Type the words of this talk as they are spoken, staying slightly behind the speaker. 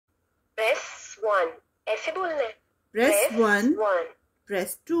Press 1 ऐसे बोलना है। Press 1,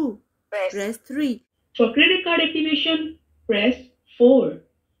 press 2, press 3। For credit card activation, press 4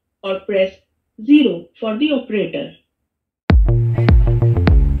 or press 0 for the operator.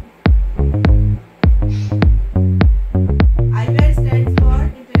 IVR stands for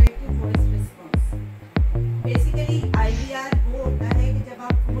Interactive Voice Response. Basically, IVR वो होता है कि जब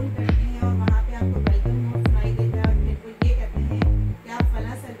आप फोन करते हैं और वहाँ पे आपको वेलकम नोट सुनाई देता है और फिर कोई ये कहते हैं कि आप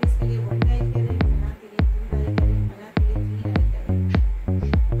फला सर्विस के लिए 1 डायल करें, फला के लिए 2 डायल करें, फला के लिए 3 डायल करें।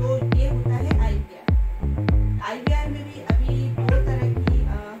 तो ये होता है IVR। IVR में भी अभी 2 तरह की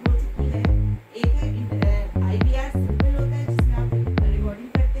हो चुकी है। एक है IVR सिंपल होता है जिसमें आप रिकॉर्डिंग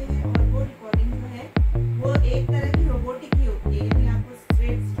करते हैं और वो रिकॉर्डिंग जो है वो एक तरह की रोबोटिक ही होती है, यानी आपको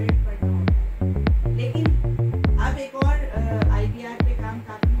स्ट्रेट पढ़ना होता है। लेकिन अब एक और IVR पे काम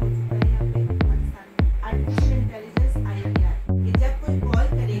काफी हो चुका है यहाँ पे पाकिस्तान में, आर्टिफिशियल इंटेलिजेंस IVR, कि जब कोई कॉल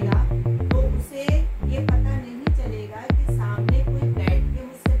करेगा तो उसे ये पता नहीं चलेगा कि सामने कोई बैठ के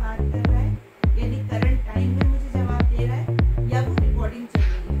मुझसे बात कर रहा है, यानी करंट टाइम में मुझे जवाब दे रहा है, या वो रिकॉर्डिंग चल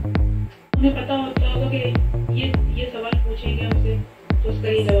रही है। उन्हें पता होता होगा कि ये सवाल पूछेंगे हमसे तो उसका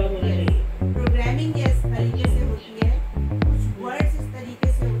ही जवाब होना चाहिए। प्रोग्रामिंग इस तरीके से होती है, कुछ वर्ड्स इस तरीके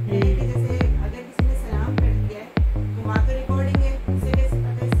से होते हैं कि जैसे अगर किसी ने सलाम कर दिया है तो वहाँ तो रिकॉर्डिंग है, उसे कैसे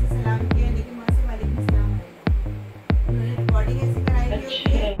पता इसने सलाम किया है, लेकिन वहाँ से वालेकुम सलाम आएगा। उन्होंने रिकॉर्डिंग ऐसे कराई हुई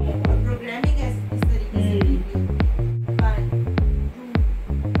होती है और प्रोग्रामिंग इस तरीके से की हुई होती है। 1 2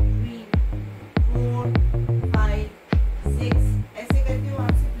 3 4 5 6 ऐसे करके वो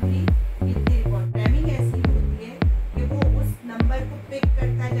आपसे पूरी गिनती रिकॉर्ड। प्रोग्रामिंग ऐसी होती है कि वो उस नंबर को पिक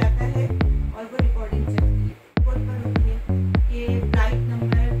करता जाता है और वो रिकॉर्डिंग चलती है। रिकॉर्ड पर होती है कि फ्लाइट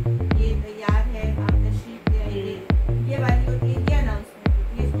नंबर ये तैयार है, आप तशरीफ ले आइए, ये वाली होती है, ये अनाउंसमेंट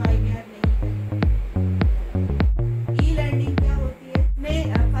होती है, इसको IVR नहीं करेंगे। E-Learning क्या होती है, इसमें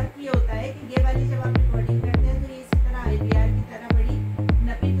फर्क ये होता है कि ये वाली जब आप रिकॉर्डिंग करते हैं तो ये इसी तरह IVR की तरह बड़ी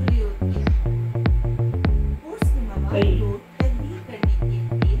नपी तुली होती है। कोर्स के मवाद को तहरीर करने के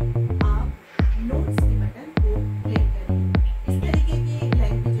लिए आप नोट्स के बटन को क्लिक करें। इस तरीके की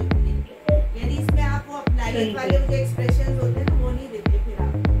लैंग्वेज होती है, यानी इसमें आप वो अप्लाइड वाले जो एक्सप्रेशंस होते हैं ना वो नहीं देते, फिर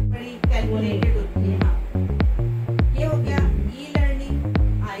आप बड़ी कैलकुलेटेड होती है। हाँ, ये हो गया E-Learning,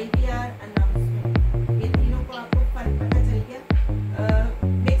 IVR, अनाउंसमेंट। ये तीनों को आपको फर्क पता चल गया।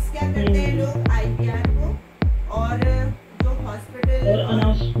 मिक्स क्या करते हैं लोग IVR को और जो हॉस्पिटल और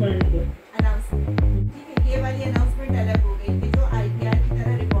अनाउंसमेंट ठीक है, ये वाली अनाउंसमेंट अलग हो गई कि जो IVR की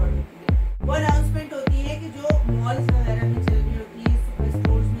तरह रिकॉर्ड होती है। वो अनाउंसमेंट होती है कि जो मॉल्स वगैरह में चल रही होती है, सुपर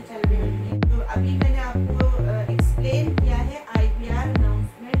स्टोर्स में चल रही होती है। तो अभी मैंने आपको एक्सप्लेन किया है IVR,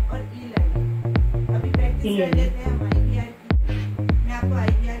 अनाउंसमेंट और E-Learning। अभी प्रैक्टिस कर लेते हैं हम IVR की। मैं आपको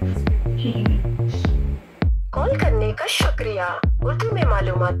IVR की स्क्रिप्ट कॉल करने का शुक्रिया। उर्दू में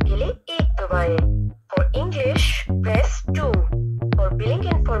मालूमात के लिए 1 दबाएं। For English press 2। For billing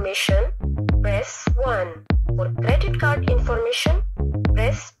information press 1। For credit card information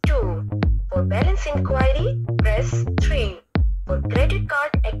press 2। For balance inquiry press 3। For credit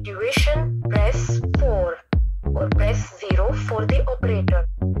card activation press 4 और press 0 for the operator.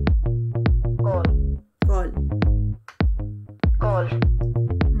 Call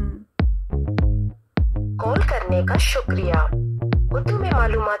call करने का शुक्रिया। उर्दू में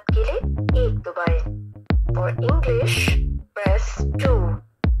मालूमात के लिए 1 दबाएं। For English press 2।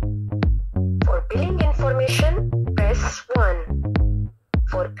 For billing information press 1।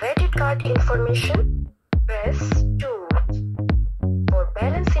 For credit card information press 2। For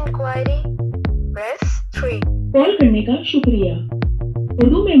balance inquiry press 3। Call करने का शुक्रिया।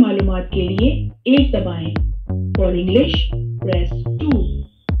 उर्दू में मालूमात के लिए 1 दबाएं। For English press 2।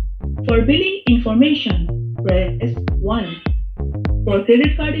 For billing information press 1. For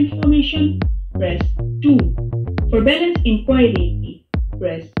credit card information, press 2. For balance inquiry,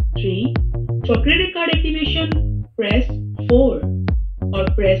 press 3. For credit card activation, press 4 or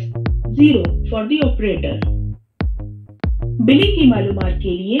press 0 for the operator. Billing की मालूमात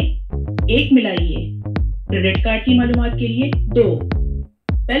के लिए 1 मिलाइए, क्रेडिट कार्ड की मालूमात के लिए 2,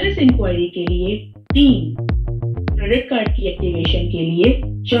 बैलेंस इंक्वायरी के लिए 3, क्रेडिट कार्ड की एक्टिवेशन के लिए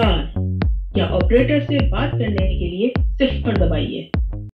 4 या ऑपरेटर से बात करने के लिए 0 दबाइए।